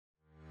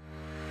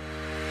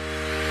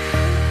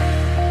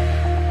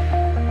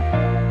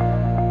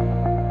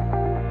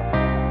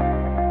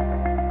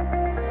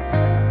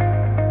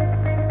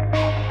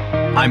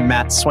I'm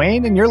Matt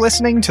Swain, and you're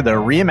listening to the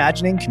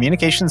Reimagining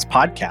Communications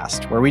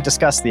podcast, where we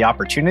discuss the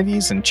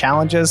opportunities and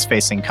challenges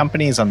facing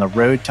companies on the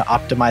road to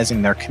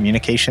optimizing their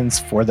communications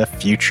for the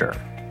future.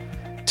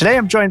 Today,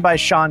 I'm joined by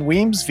Sean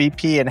Weems,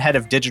 VP and Head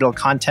of Digital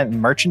Content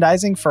and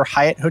Merchandising for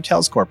Hyatt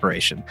Hotels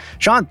Corporation.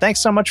 Sean, thanks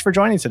so much for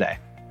joining today.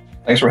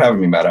 Thanks for having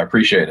me, Matt. I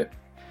appreciate it.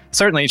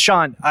 Certainly.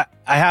 Sean, I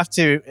have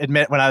to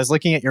admit, when I was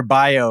looking at your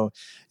bio,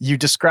 you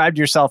described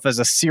yourself as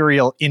a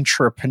serial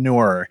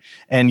intrapreneur,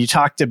 and you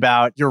talked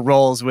about your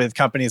roles with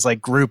companies like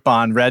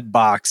Groupon,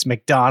 Redbox,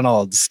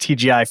 McDonald's,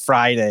 TGI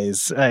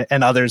Fridays,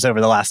 and others over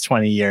the last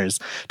 20 years.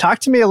 Talk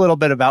to me a little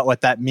bit about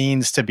what that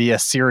means to be a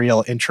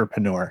serial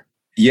intrapreneur.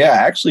 Yeah,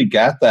 I actually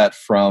got that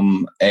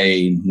from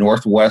a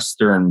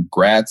Northwestern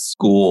grad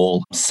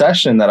school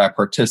session that I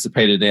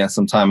participated in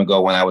some time ago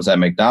when I was at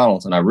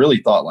McDonald's. And I really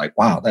thought like,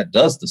 wow, that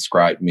does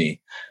describe me.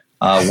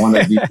 One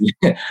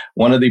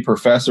of the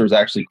professors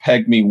actually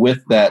pegged me with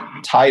that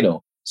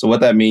title. So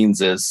what that means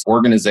is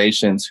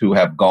organizations who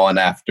have gone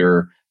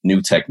after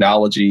new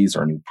technologies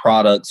or new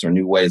products or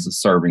new ways of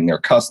serving their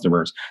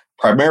customers,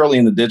 primarily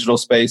in the digital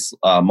space,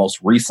 most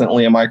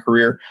recently in my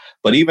career.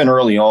 But even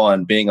early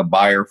on, being a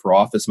buyer for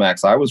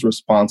OfficeMax, I was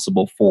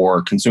responsible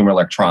for consumer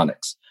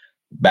electronics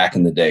back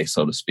in the day,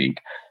 so to speak.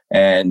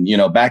 And,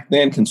 back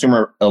then,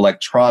 consumer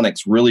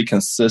electronics really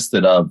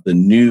consisted of the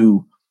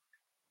new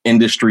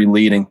industry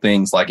leading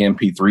things like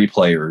MP3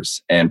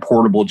 players and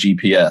portable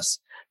GPS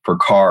for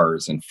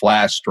cars and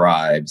flash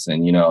drives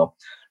and,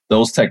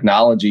 those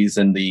technologies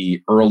in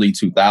the early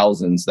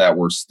 2000s that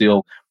were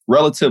still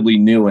relatively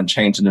new and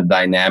changing the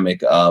dynamic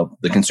of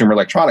the consumer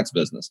electronics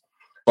business.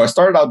 So I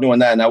started out doing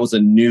that, and that was a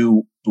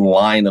new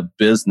line of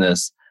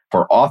business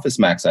for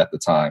OfficeMax at the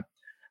time.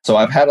 So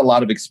I've had a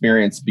lot of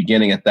experience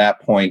beginning at that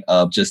point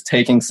of just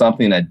taking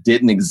something that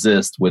didn't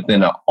exist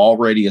within an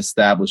already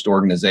established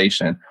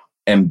organization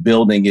and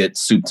building it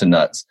soup to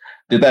nuts.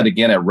 Did that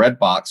again at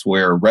Redbox,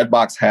 where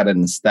Redbox had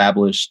an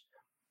established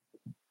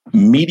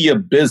media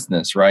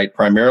business, right?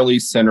 Primarily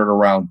centered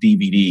around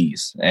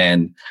DVDs.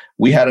 And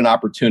we had an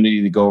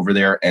opportunity to go over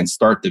there and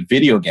start the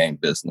video game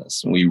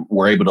business. We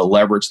were able to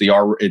leverage the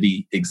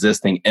already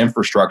existing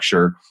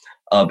infrastructure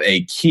of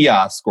a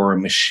kiosk or a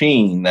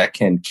machine that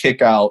can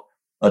kick out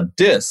a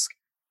disc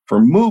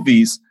for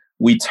movies.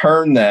 We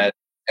turned that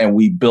and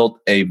we built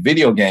a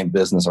video game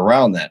business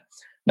around that.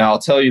 Now, I'll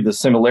tell you the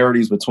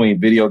similarities between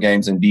video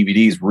games and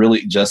DVDs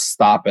really just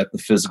stop at the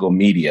physical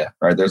media,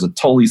 right? There's a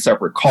totally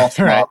separate cost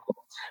model.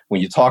 When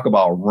you talk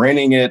about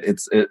renting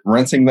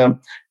renting them,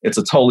 it's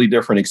a totally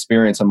different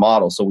experience and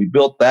model. So we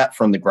built that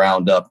from the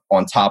ground up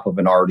on top of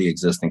an already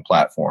existing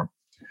platform.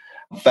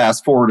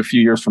 Fast forward a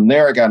few years from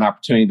there, I got an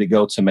opportunity to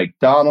go to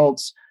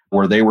McDonald's,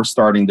 where they were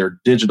starting their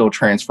digital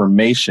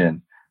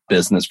transformation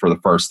business for the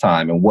first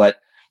time. And what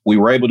we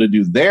were able to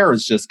do there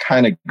is just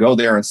kind of go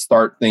there and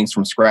start things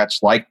from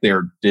scratch, like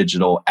their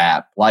digital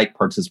app, like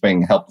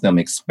participating, help them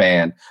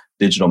expand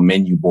digital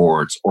menu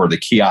boards or the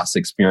kiosk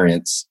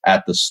experience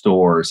at the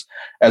stores,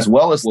 as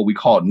well as what we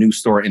called new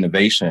store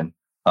innovation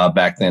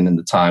back then in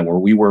the time, where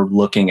we were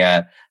looking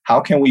at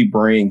how can we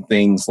bring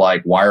things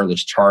like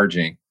wireless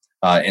charging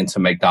into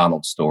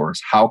McDonald's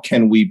stores? How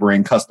can we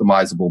bring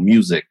customizable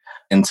music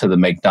into the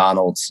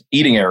McDonald's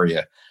eating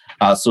area?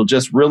 So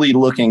just really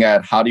looking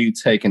at how do you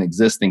take an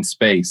existing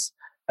space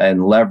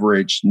and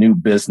leverage new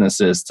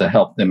businesses to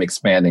help them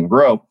expand and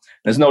grow.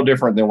 It's no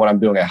different than what I'm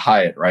doing at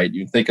Hyatt, right?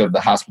 You think of the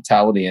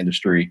hospitality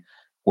industry,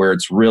 where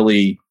it's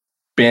really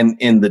been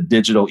in the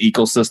digital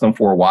ecosystem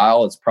for a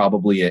while. It's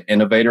probably an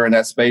innovator in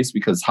that space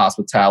because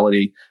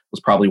hospitality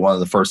was probably one of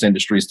the first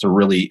industries to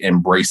really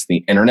embrace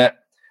the internet.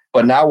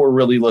 But now we're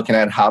really looking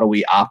at how do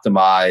we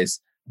optimize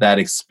that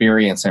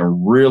experience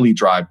and really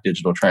drive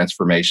digital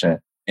transformation.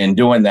 In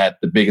doing that,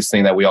 the biggest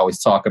thing that we always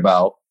talk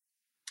about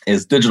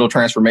is digital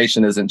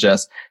transformation isn't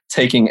just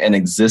taking an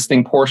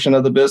existing portion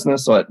of the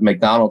business. So at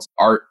McDonald's,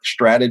 our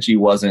strategy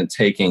wasn't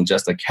taking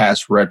just a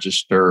cash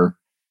register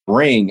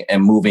ring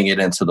and moving it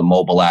into the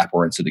mobile app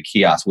or into the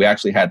kiosk. We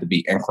actually had to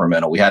be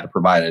incremental. We had to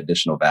provide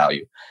additional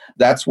value.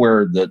 That's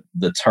where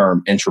the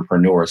term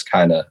intrapreneurs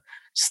kind of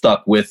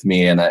stuck with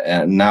me,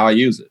 and now I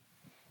use it.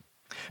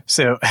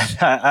 So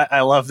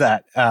I love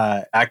that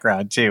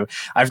background too.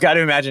 I've got to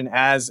imagine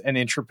as an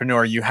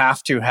entrepreneur, you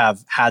have to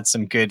have had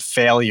some good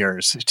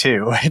failures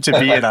too to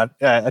be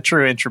a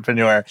true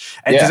entrepreneur.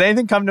 And does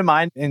anything come to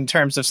mind in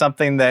terms of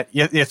something that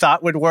you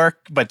thought would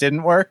work but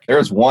didn't work?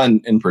 There's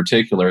one in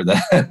particular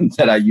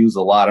that I use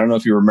a lot. I don't know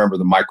if you remember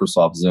the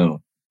Microsoft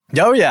Zoom.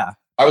 Oh, yeah.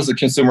 I was a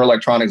consumer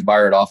electronics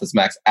buyer at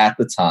OfficeMax at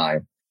the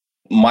time.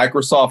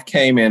 Microsoft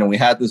came in and we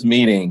had this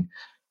meeting.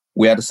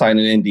 We had to sign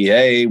an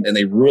NDA, and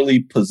they really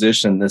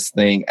positioned this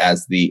thing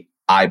as the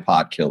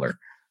iPod killer,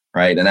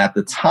 right? And at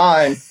the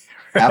time,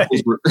 right.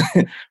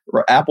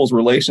 Apple's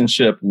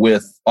relationship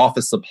with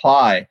Office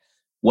Supply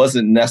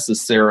wasn't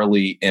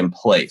necessarily in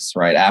place,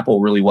 right? Apple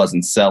really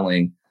wasn't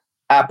selling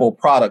Apple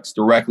products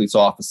directly to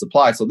Office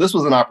Supply. So this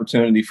was an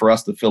opportunity for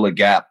us to fill a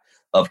gap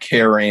of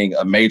carrying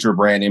a major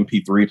brand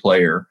MP3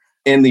 player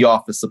in the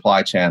Office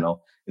Supply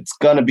channel. It's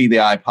going to be the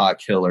iPod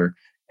killer.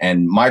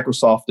 And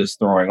Microsoft is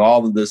throwing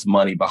all of this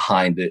money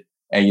behind it.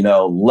 And,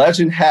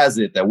 legend has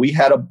it that we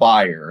had a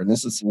buyer, and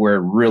this is where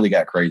it really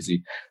got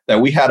crazy, that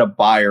we had a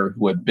buyer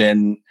who had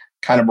been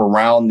kind of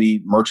around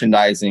the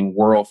merchandising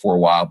world for a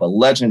while. But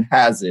legend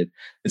has it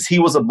is he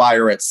was a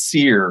buyer at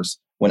Sears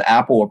when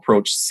Apple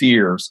approached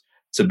Sears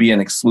to be an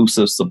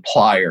exclusive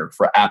supplier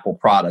for Apple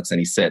products. And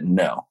he said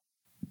no.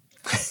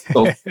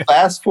 So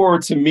fast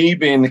forward to me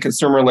being the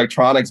consumer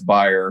electronics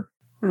buyer.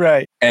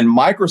 Right. And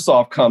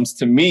Microsoft comes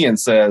to me and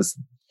says,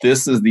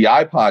 this is the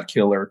iPod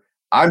killer.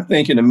 I'm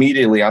thinking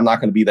immediately, I'm not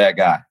going to be that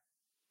guy.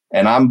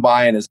 And I'm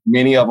buying as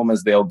many of them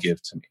as they'll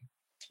give to me.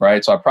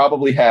 Right. So I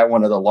probably had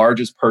one of the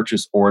largest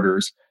purchase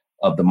orders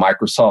of the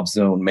Microsoft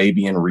Zune,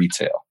 maybe in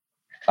retail.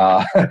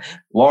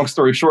 Long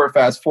story short,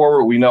 fast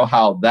forward, we know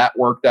how that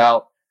worked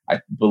out.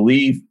 I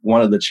believe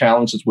one of the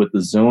challenges with the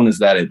Zune is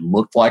that it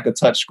looked like a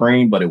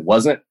touchscreen, but it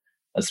wasn't,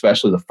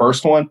 especially the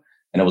first one.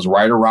 And it was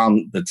right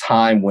around the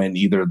time when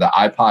either the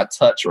iPod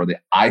Touch or the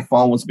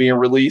iPhone was being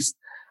released.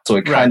 So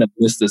it kind of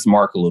missed this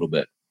mark a little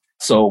bit.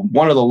 So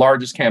one of the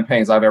largest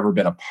campaigns I've ever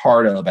been a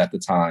part of at the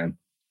time,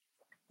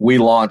 we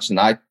launched, and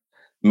I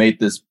made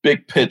this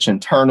big pitch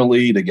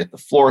internally to get the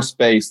floor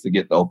space, to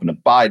get the open to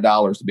buy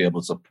dollars, to be able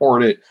to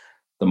support it,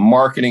 the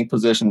marketing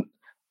position,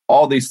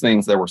 all these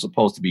things that were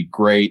supposed to be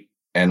great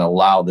and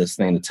allow this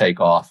thing to take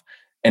off.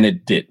 And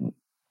it didn't.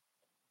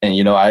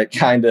 And, I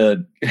kind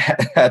of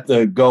had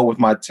to go with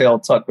my tail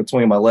tucked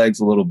between my legs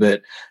a little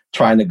bit,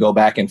 trying to go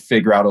back and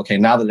figure out, okay,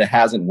 now that it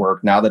hasn't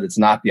worked, now that it's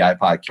not the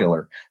iPod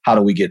killer, how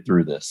do we get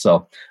through this?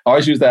 So I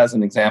always use that as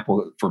an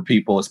example for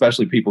people,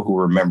 especially people who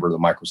remember the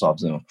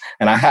Microsoft Zune.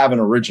 And I have an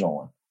original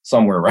one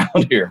somewhere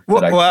around here.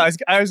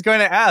 I was going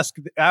to ask,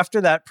 after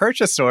that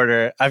purchase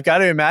order, I've got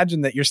to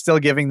imagine that you're still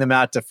giving them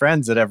out to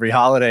friends at every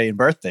holiday and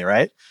birthday,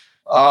 right?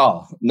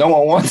 Oh, no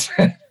one wants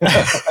it.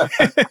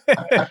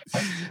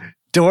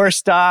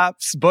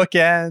 Doorstops,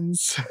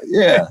 bookends.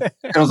 Yeah,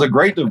 it was a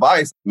great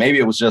device. Maybe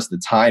it was just the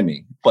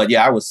timing, but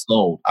yeah, I was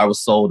sold. I was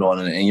sold on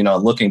it.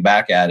 And, looking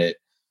back at it,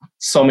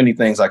 so many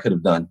things I could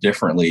have done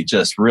differently,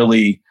 just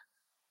really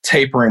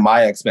tapering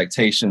my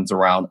expectations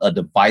around a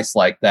device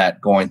like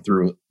that going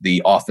through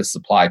the office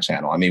supply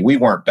channel. I mean, we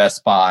weren't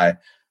Best Buy.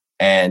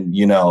 And,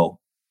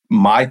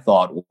 my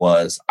thought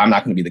was, I'm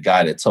not going to be the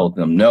guy that told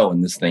them no,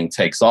 and this thing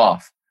takes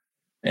off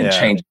and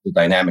changes the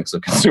dynamics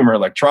of consumer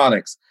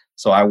electronics.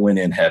 So I went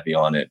in heavy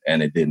on it,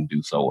 and it didn't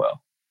do so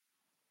well.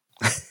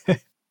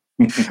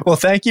 Well,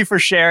 thank you for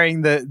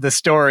sharing the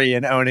story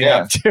and owning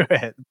up to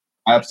it.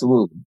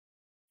 Absolutely.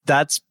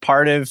 That's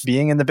part of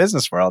being in the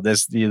business world,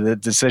 is the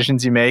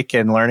decisions you make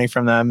and learning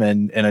from them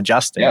and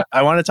adjusting. Yeah.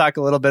 I want to talk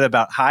a little bit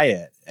about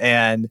Hyatt.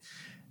 And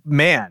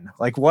man,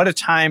 like, what a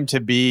time to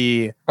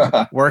be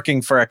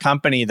working for a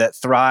company that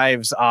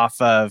thrives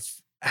off of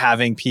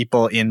having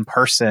people in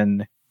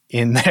person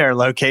in their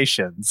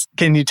locations.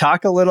 Can you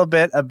talk a little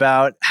bit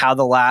about how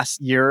the last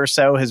year or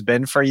so has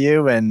been for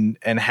you and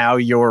how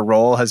your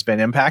role has been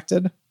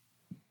impacted?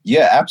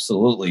 Yeah,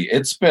 absolutely.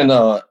 It's been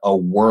a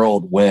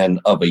whirlwind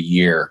of a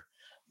year.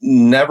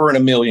 Never in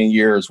a million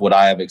years would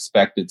I have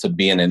expected to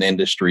be in an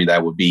industry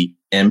that would be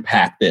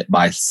impacted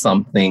by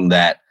something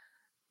that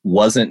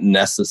wasn't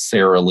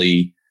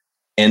necessarily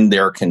in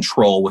their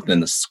control within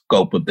the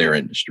scope of their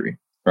industry,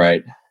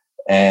 right?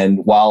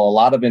 And while a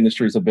lot of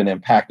industries have been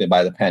impacted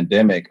by the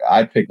pandemic,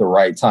 I picked the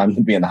right time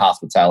to be in the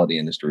hospitality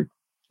industry.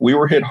 We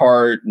were hit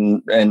hard,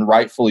 and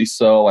rightfully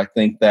so. I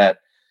think that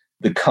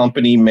the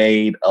company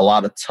made a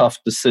lot of tough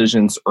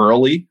decisions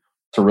early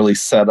to really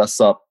set us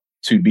up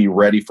to be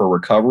ready for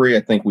recovery.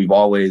 I think we've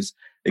always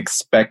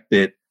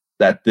expected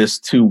that this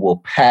too will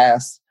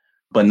pass,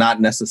 but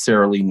not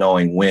necessarily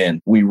knowing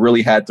when. We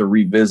really had to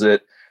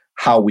revisit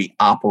how we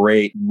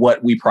operate,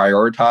 what we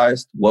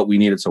prioritized, what we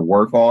needed to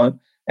work on,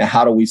 and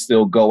how do we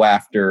still go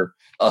after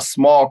a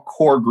small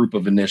core group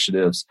of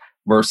initiatives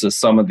versus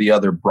some of the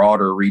other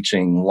broader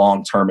reaching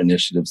long-term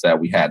initiatives that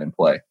we had in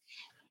play.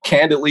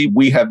 Candidly,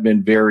 we have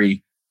been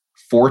very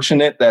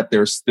fortunate that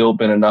there's still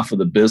been enough of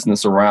the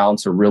business around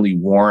to really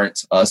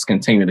warrant us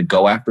continuing to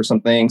go after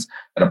some things.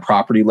 At a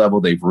property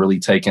level, they've really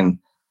taken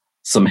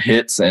some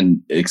hits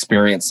and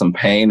experienced some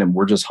pain, and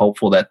we're just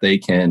hopeful that they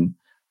can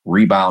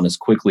rebound as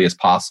quickly as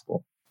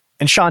possible.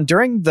 And Sean,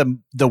 during the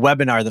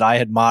webinar that I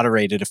had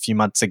moderated a few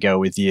months ago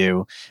with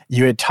you,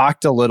 you had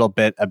talked a little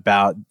bit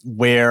about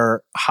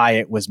where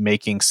Hyatt was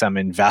making some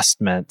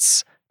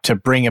investments to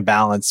bring a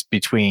balance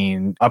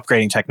between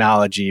upgrading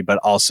technology, but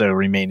also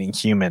remaining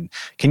human.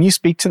 Can you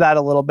speak to that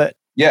a little bit?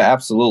 Yeah,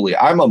 absolutely.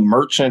 I'm a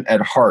merchant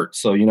at heart.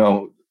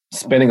 So,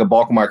 spending a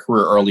bulk of my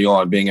career early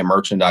on being in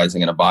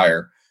merchandising and a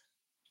buyer,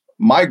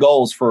 my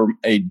goals for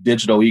a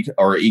digital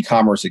or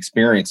e-commerce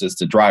experience is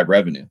to drive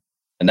revenue.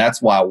 And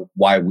that's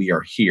why we are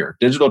here.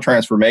 Digital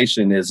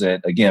transformation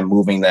isn't, again,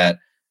 moving that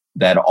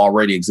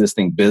already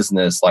existing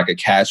business like a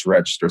cash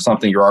register,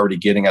 something you're already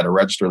getting at a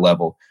register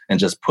level and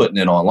just putting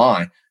it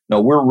online. No,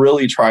 we're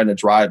really trying to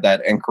drive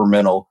that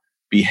incremental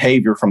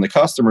behavior from the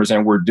customers.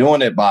 And we're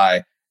doing it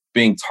by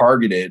being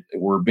targeted,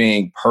 we're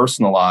being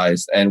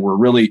personalized, and we're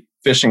really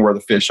fishing where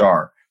the fish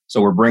are. So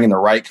we're bringing the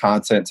right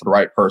content to the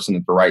right person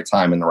at the right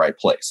time in the right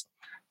place.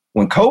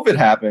 When COVID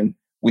happened,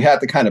 we had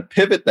to kind of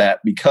pivot that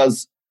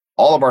because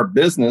all of our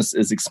business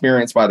is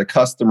experienced by the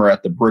customer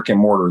at the brick and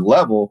mortar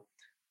level.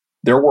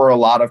 There were a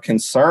lot of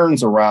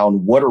concerns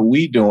around what are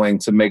we doing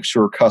to make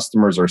sure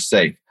customers are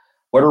safe?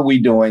 What are we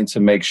doing to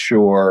make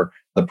sure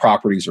the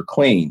properties are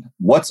clean?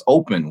 What's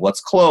open?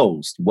 What's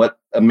closed? What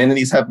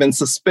amenities have been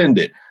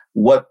suspended?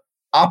 What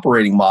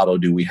operating model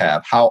do we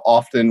have? How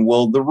often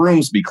will the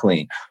rooms be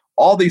clean?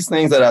 All these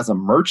things that as a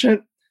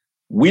merchant,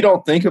 we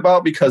don't think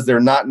about because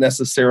they're not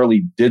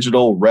necessarily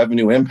digital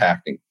revenue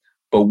impacting.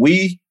 But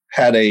we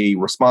had a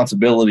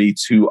responsibility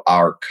to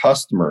our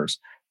customers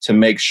to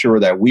make sure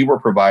that we were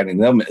providing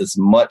them as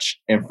much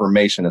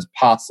information as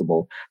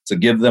possible to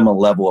give them a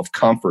level of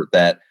comfort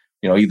that,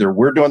 either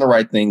we're doing the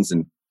right things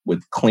and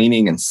with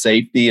cleaning and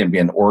safety and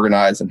being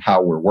organized in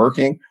how we're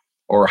working,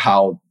 or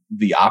how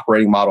the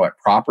operating model at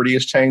property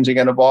is changing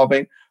and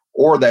evolving,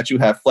 or that you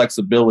have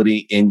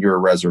flexibility in your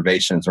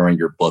reservations or in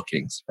your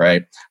bookings,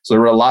 right? So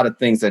there were a lot of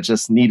things that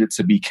just needed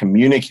to be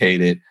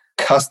communicated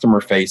customer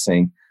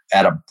facing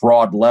at a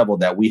broad level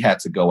that we had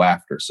to go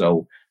after.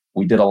 So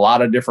we did a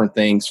lot of different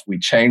things. We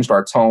changed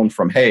our tone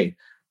from, hey,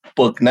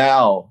 book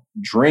now,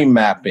 dream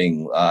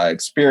mapping,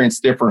 experience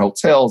different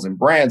hotels and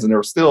brands. And there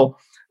was still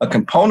a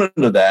component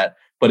of that,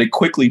 but it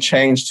quickly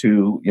changed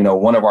to,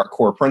 one of our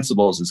core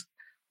principles is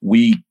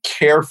we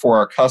care for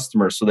our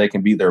customers so they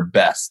can be their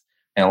best.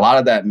 And a lot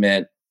of that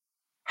meant,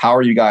 how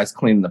are you guys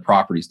cleaning the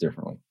properties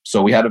differently?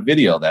 So we had a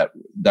video that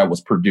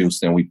was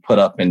produced and we put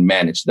up and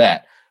managed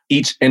that.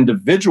 Each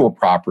individual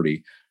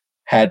property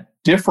had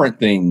different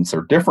things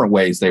or different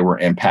ways they were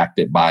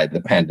impacted by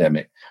the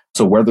pandemic.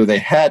 So whether they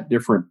had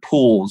different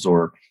pools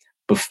or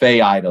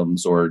buffet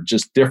items or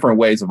just different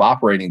ways of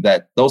operating,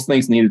 that those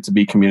things needed to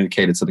be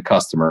communicated to the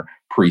customer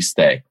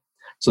pre-stay.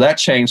 So that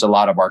changed a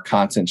lot of our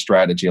content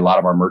strategy, a lot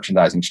of our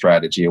merchandising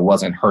strategy. It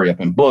wasn't hurry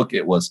up and book.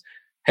 It was,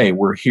 hey,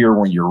 we're here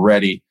when you're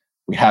ready.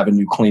 We have a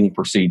new cleaning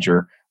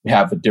procedure. We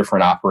have a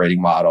different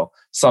operating model.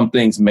 Some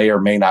things may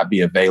or may not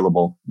be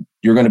available.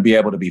 You're going to be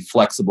able to be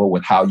flexible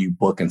with how you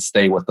book and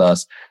stay with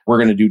us. We're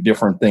going to do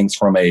different things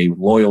from a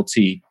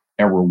loyalty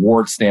and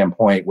reward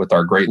standpoint with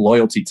our great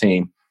loyalty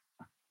team.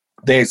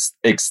 They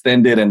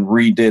extended and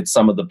redid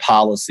some of the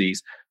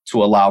policies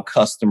to allow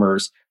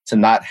customers to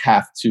not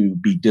have to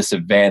be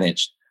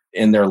disadvantaged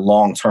in their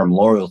long-term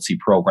loyalty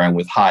program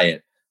with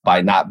Hyatt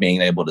by not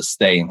being able to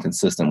stay and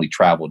consistently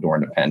travel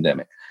during the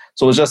pandemic.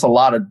 So it's just a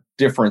lot of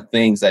different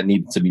things that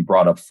needed to be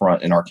brought up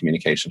front in our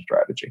communication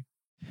strategy.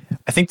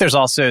 I think there's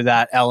also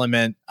that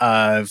element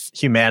of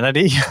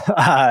humanity.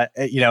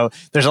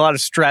 There's a lot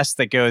of stress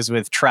that goes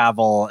with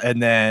travel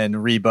and then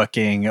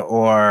rebooking,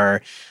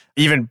 or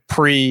even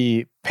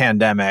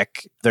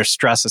pre-pandemic, there's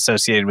stress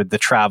associated with the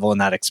travel and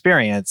that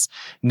experience.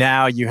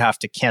 Now you have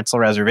to cancel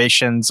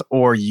reservations,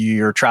 or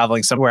you're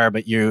traveling somewhere,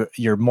 but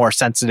you're more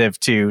sensitive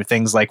to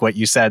things like what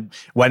you said.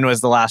 When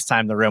was the last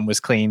time the room was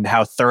cleaned?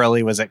 How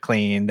thoroughly was it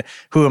cleaned?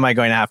 Who am I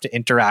going to have to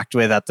interact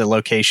with at the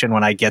location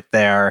when I get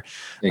there?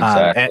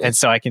 Exactly. And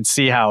so I can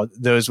see how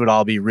those would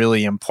all be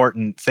really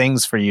important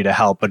things for you to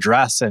help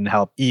address and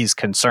help ease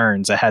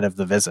concerns ahead of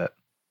the visit.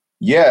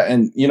 Yeah.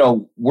 And,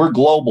 we're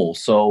global.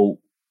 So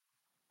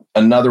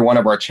another one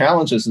of our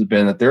challenges has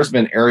been that there's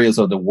been areas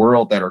of the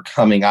world that are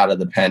coming out of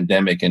the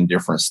pandemic in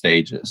different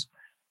stages.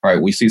 Right?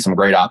 We see some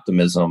great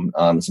optimism,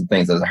 some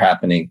things that are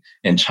happening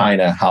in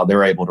China, how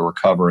they're able to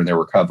recover, and they're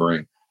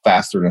recovering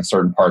faster than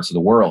certain parts of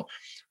the world.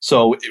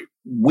 So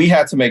we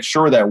had to make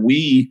sure that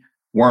we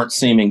weren't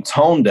seeming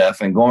tone deaf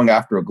and going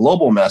after a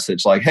global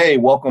message like, hey,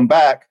 welcome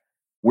back.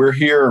 We're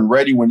here and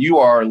ready when you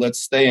are.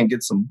 Let's stay and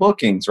get some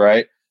bookings,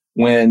 right?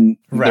 When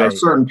there are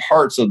certain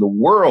parts of the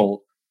world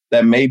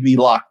that may be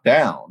locked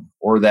down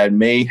or that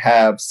may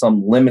have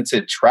some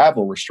limited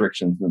travel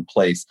restrictions in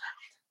place,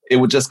 it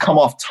would just come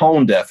off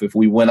tone deaf if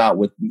we went out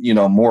with,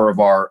 more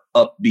of our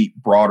upbeat,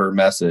 broader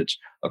message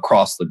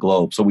across the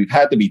globe. So we've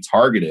had to be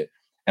targeted.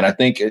 And I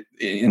think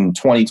in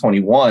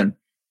 2021,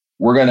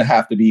 we're going to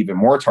have to be even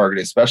more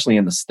targeted, especially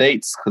in the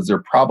States, because there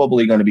are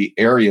probably going to be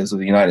areas of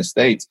the United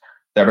States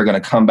that are going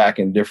to come back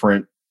in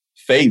different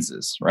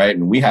phases, right?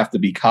 And we have to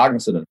be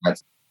cognizant of that.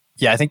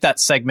 Yeah, I think that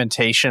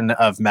segmentation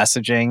of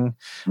messaging,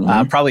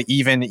 probably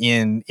even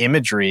in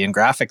imagery and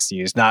graphics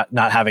used, not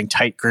having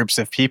tight groups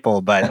of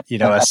people, but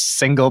a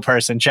single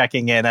person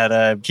checking in at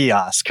a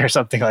kiosk or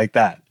something like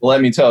that. Well,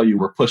 let me tell you,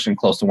 we're pushing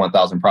close to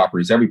 1,000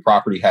 properties. Every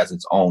property has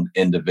its own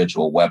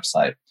individual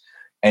website.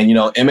 And,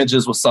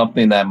 images was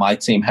something that my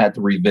team had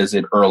to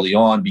revisit early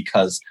on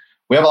because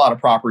we have a lot of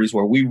properties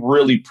where we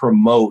really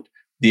promote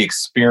the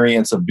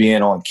experience of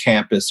being on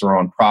campus or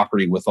on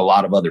property with a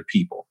lot of other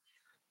people.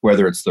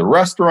 Whether it's the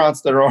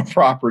restaurants that are on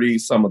property,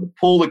 some of the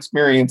pool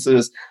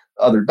experiences,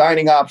 other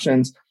dining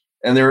options.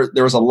 And there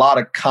was a lot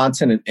of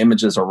content and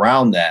images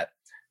around that.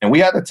 And we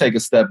had to take a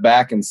step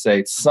back and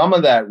say, some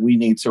of that we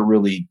need to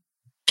really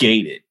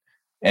gate it.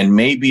 And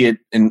maybe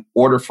in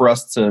order for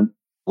us to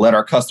let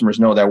our customers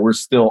know that we're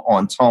still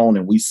on tone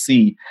and we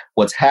see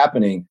what's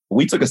happening.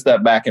 We took a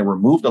step back and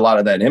removed a lot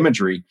of that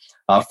imagery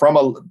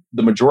from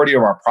the majority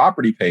of our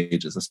property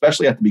pages,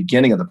 especially at the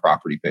beginning of the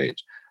property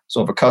page.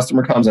 So if a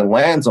customer comes and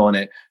lands on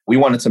it, we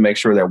wanted to make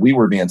sure that we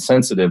were being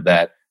sensitive,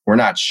 that we're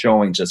not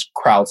showing just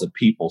crowds of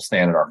people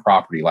standing at our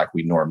property like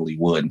we normally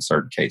would in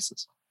certain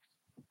cases.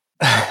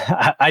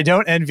 I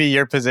don't envy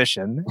your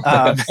position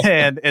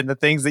and the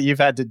things that you've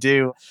had to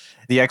do,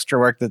 the extra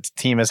work that the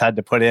team has had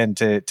to put in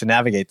to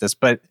navigate this.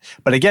 But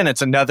again,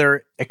 it's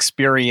another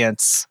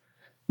experience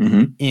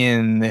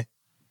in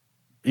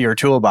your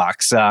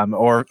toolbox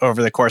or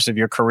over the course of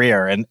your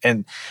career.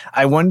 And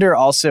I wonder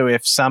also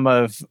if some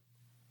of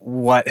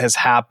what has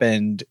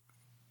happened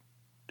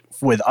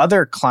with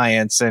other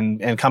clients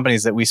and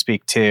companies that we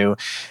speak to,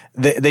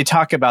 they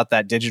talk about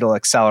that digital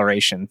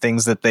acceleration,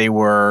 things that they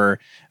were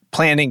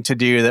planning to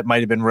do that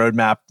might have been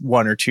roadmap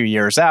 1 or 2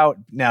 years out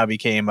now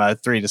became a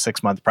 3 to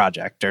 6 month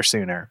project or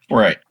sooner.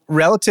 Right.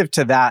 Relative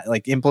to that,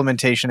 like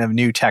implementation of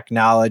new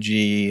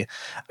technology,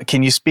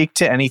 can you speak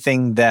to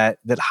anything that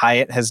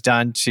Hyatt has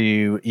done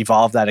to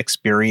evolve that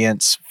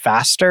experience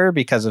faster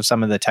because of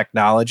some of the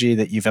technology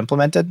that you've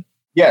implemented?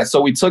 Yeah.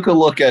 So we took a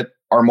look at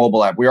our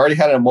mobile app. We already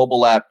had a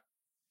mobile app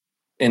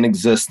in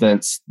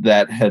existence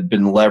that had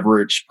been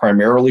leveraged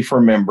primarily for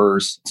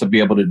members to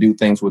be able to do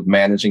things with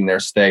managing their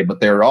stay.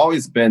 But there had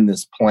always been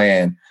this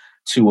plan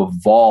to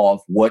evolve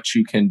what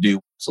you can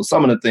do. So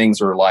some of the things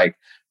are like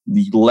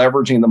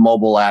leveraging the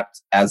mobile app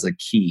as a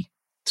key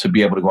to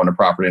be able to go on the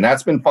property. And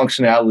that's been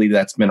functionality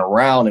that's been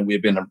around, and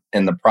we've been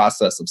in the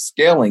process of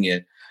scaling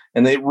it.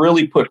 And they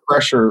really put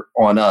pressure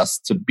on us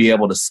to be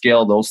able to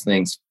scale those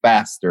things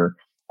faster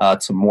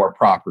to more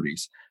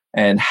properties.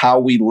 And how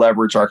we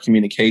leverage our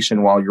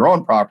communication while you're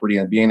on property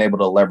and being able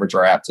to leverage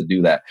our app to do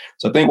that.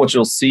 So I think what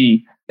you'll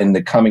see in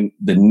the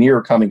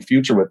near coming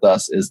future with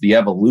us is the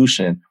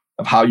evolution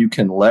of how you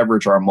can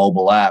leverage our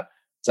mobile app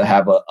to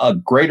have a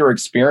greater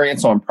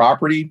experience on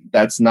property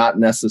that's not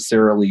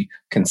necessarily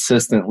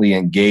consistently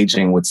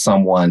engaging with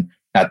someone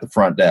at the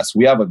front desk.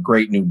 We have a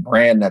great new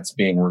brand that's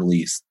being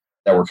released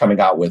that we're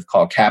coming out with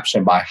called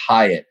Caption by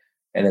Hyatt.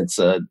 And it's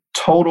a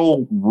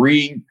total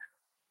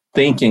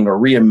thinking or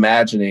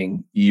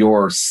reimagining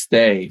your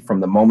stay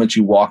from the moment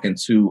you walk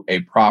into a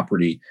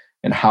property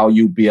and how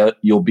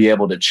you'll be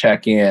able to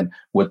check in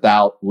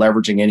without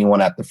leveraging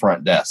anyone at the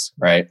front desk,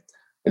 right?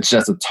 It's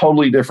just a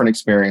totally different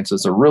experience.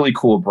 It's a really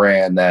cool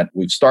brand that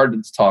we've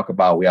started to talk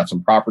about. We have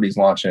some properties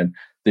launching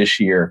this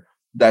year.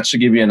 That should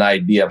give you an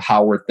idea of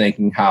how we're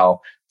thinking,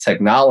 how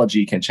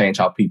technology can change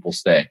how people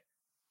stay.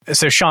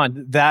 So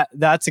Sean,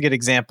 that's a good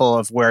example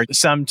of where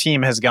some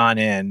team has gone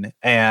in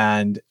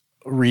and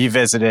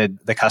revisited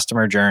the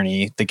customer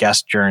journey, the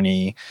guest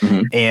journey,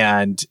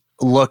 and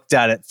looked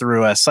at it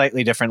through a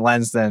slightly different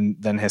lens than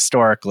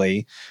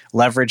historically,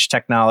 leverage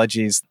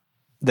technologies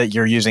that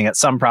you're using at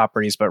some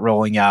properties, but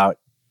rolling out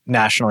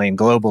nationally and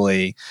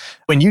globally.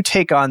 When you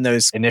take on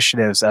those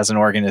initiatives as an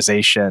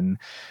organization,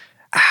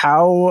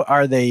 how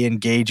are they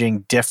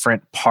engaging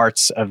different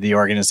parts of the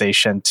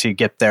organization to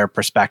get their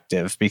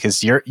perspective?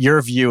 Because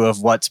your view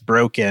of what's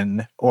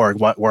broken or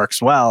what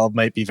works well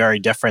might be very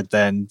different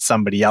than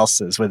somebody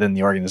else's within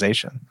the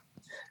organization.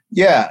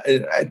 Yeah,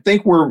 I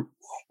think we're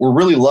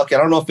really lucky. I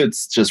don't know if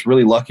it's just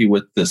really lucky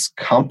with this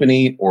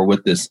company or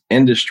with this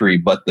industry,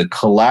 but the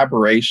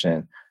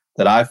collaboration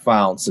that I've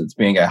found since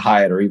being at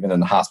Hyatt or even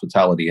in the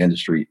hospitality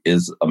industry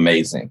is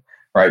amazing.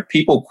 Right?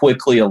 People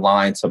quickly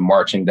align to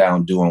marching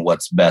down, doing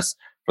what's best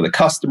for the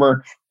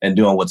customer and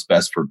doing what's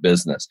best for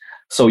business.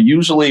 So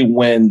usually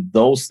when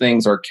those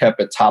things are kept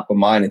at top of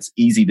mind, it's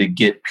easy to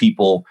get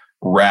people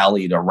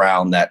rallied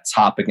around that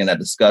topic and that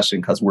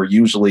discussion because we're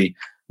usually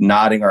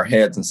nodding our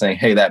heads and saying,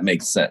 hey, that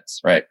makes sense,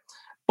 right?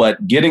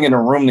 But getting in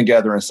a room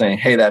together and saying,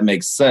 hey, that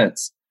makes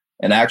sense,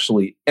 and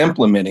actually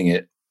implementing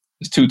it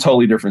is two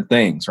totally different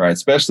things, right?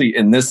 Especially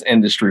in this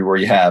industry where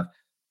you have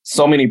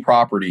so many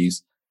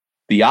properties.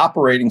 The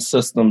operating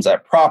systems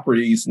at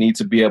properties need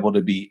to be able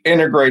to be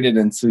integrated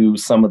into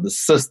some of the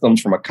systems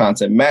from a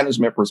content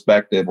management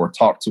perspective, or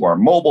talk to our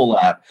mobile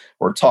app,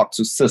 or talk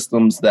to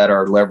systems that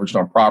are leveraged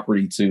on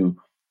property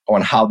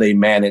on how they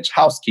manage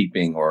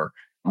housekeeping or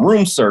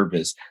room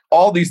service.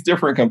 All these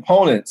different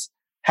components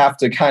have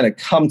to kind of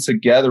come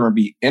together and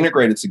be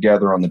integrated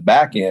together on the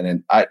back end.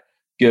 And I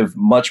give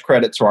much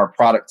credit to our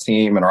product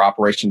team and our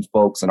operations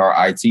folks and our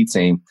IT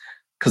team,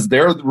 because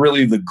they're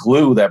really the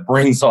glue that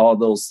brings all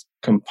those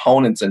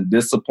components and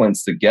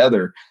disciplines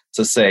together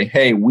to say,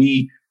 hey,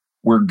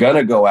 we're going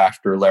to go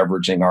after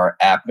leveraging our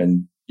app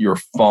and your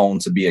phone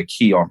to be a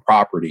key on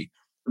property.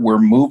 We're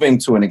moving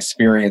to an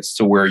experience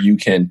to where you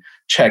can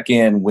check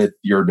in with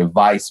your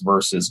device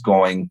versus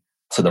going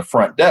to the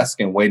front desk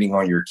and waiting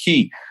on your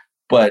key.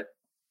 But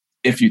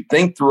if you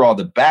think through all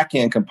the back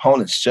end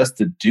components just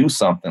to do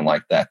something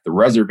like that, the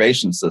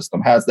reservation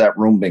system, has that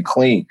room been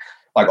cleaned?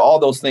 Like all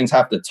those things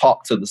have to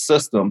talk to the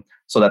system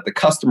so that the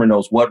customer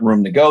knows what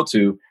room to go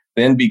to,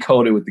 then be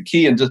coded with the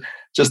key. And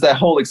just that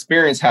whole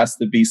experience has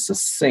to be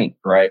succinct,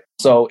 right?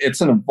 So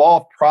it's an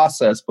involved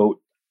process, but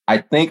I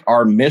think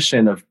our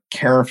mission of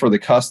caring for the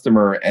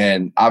customer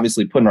and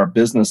obviously putting our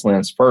business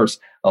lens first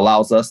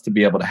allows us to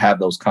be able to have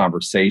those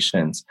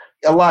conversations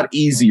a lot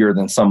easier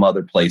than some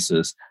other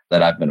places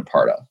that I've been a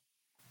part of.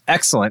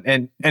 Excellent.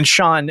 And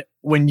Sean,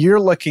 when you're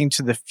looking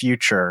to the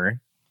future,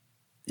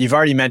 you've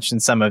already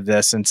mentioned some of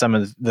this and some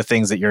of the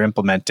things that you're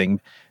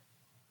implementing.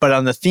 But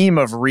on the theme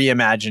of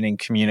reimagining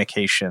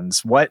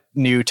communications, what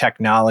new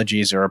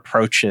technologies or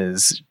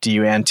approaches do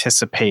you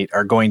anticipate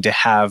are going to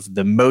have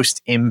the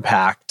most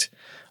impact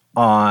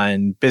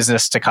on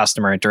business to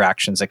customer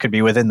interactions? It could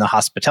be within the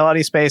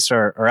hospitality space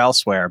or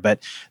elsewhere,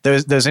 but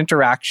those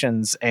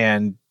interactions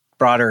and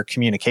broader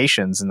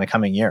communications in the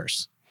coming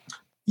years.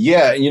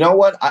 Yeah, you know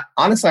what?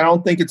 Honestly, I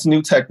don't think it's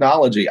new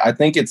technology. I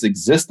think it's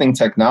existing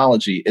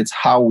technology. It's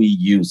how we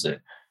use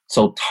it.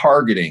 So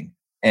targeting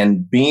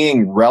and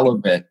being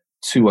relevant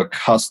to a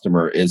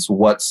customer is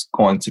what's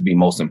going to be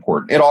most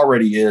important. It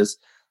already is.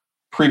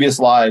 Previous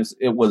lives,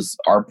 it was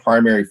our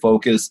primary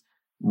focus,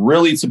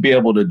 really to be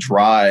able to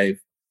drive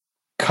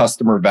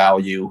customer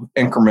value,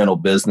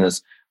 incremental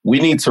business. We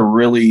need to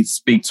really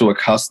speak to a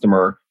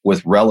customer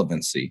with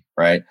relevancy,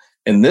 right?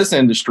 In this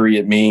industry,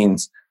 it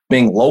means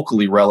being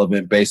locally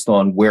relevant based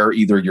on where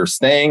either you're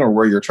staying or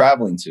where you're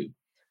traveling to.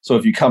 So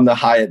if you come to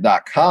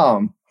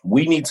Hyatt.com,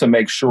 we need to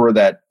make sure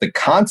that the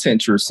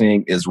content you're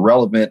seeing is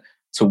relevant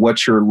to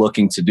what you're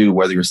looking to do,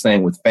 whether you're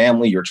staying with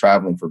family, you're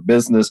traveling for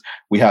business.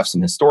 We have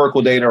some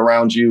historical data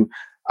around you.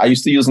 I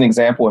used to use an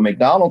example at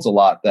McDonald's a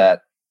lot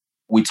that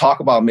we talk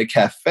about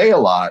McCafe a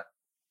lot.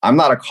 I'm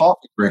not a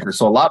coffee drinker.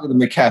 So a lot of the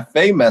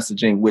McCafe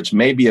messaging, which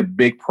may be a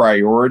big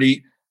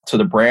priority to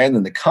the brand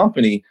and the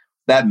company,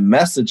 that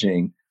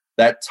messaging,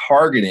 that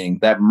targeting,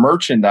 that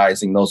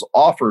merchandising, those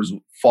offers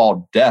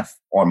fall deaf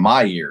on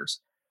my ears,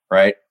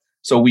 right?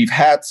 So we've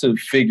had to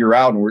figure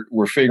out, and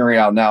we're figuring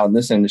out now in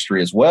this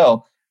industry as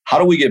well, how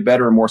do we get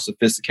better and more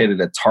sophisticated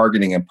at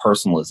targeting and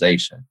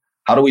personalization?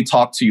 How do we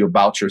talk to you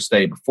about your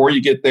stay before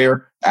you get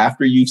there,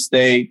 after you've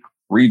stayed,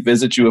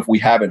 revisit you if we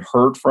haven't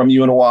heard from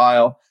you in a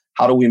while?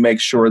 How do we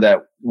make sure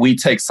that we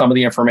take some of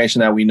the information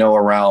that we know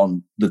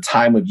around the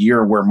time of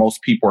year where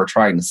most people are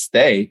trying to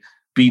stay?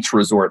 Beach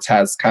resorts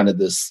has kind of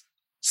this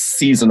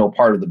seasonal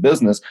part of the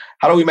business.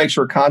 How do we make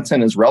sure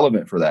content is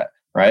relevant for that,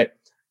 right?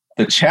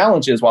 The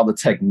challenge is while the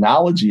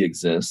technology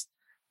exists,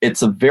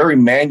 it's a very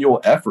manual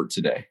effort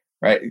today,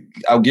 right?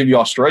 I'll give you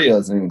Australia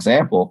as an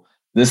example.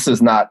 This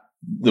is not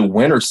the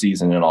winter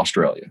season in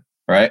Australia,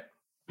 right?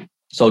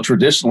 So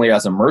traditionally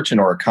as a merchant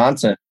or a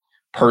content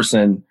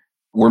person,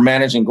 we're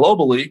managing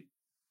globally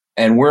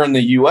and we're in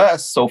the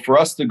US. So for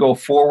us to go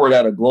forward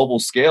at a global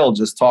scale,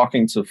 just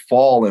talking to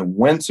fall and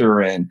winter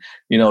and,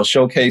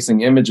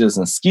 showcasing images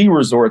and ski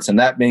resorts and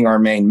that being our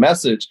main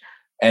message.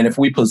 And if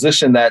we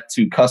position that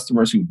to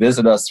customers who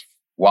visit us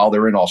while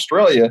they're in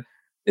Australia,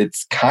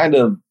 it's kind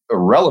of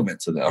irrelevant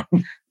to them,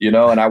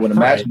 and I would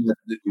imagine that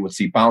you would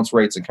see bounce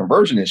rates and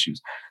conversion issues.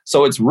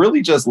 So it's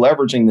really just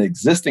leveraging the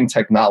existing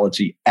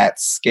technology at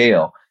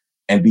scale.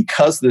 And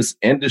because this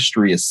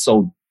industry is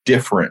so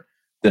different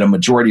than a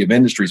majority of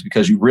industries,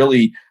 because you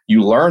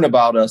learn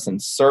about us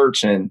and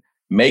search and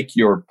make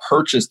your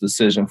purchase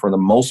decision for the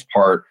most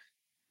part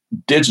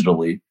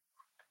digitally,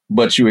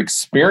 but you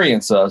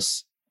experience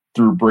us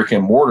through brick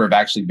and mortar of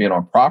actually being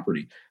on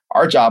property.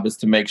 Our job is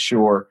to make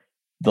sure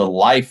the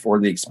life or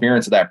the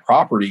experience of that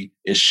property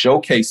is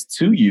showcased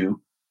to you,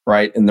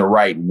 right, in the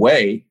right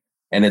way.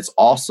 And it's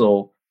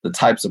also the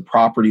types of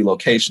property,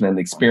 location, and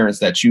experience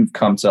that you've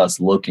come to us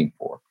looking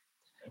for.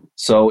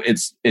 So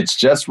it's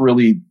just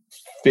really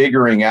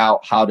figuring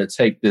out how to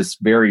take this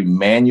very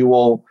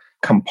manual,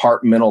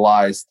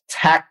 compartmentalized,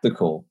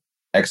 tactical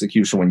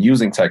execution when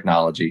using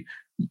technology,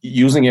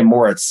 using it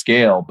more at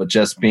scale, but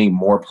just being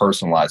more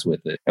personalized with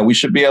it. And we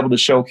should be able to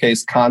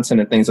showcase content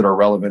and things that are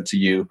relevant to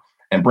you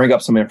and bring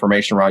up some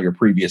information around your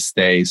previous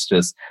stays,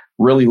 just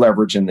really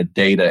leveraging the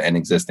data and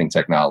existing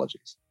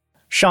technologies.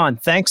 Sean,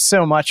 thanks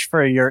so much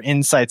for your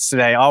insights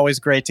today. Always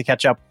great to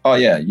catch up. Oh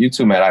yeah, you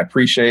too, man. I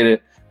appreciate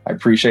it. I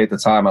appreciate the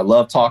time. I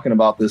love talking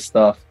about this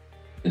stuff.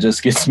 It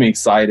just gets me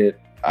excited.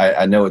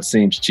 I know it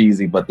seems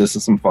cheesy, but this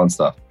is some fun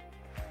stuff.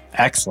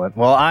 Excellent.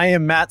 Well, I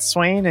am Matt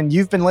Swain, and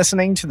you've been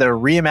listening to the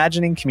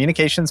Reimagining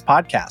Communications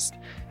podcast.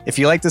 If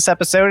you like this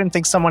episode and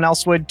think someone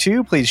else would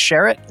too, please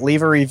share it,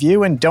 leave a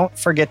review, and don't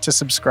forget to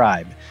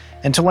subscribe.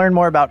 And to learn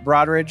more about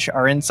Broadridge,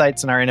 our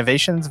insights, and our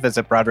innovations,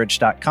 visit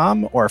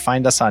Broadridge.com or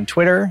find us on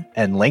Twitter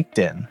and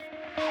LinkedIn.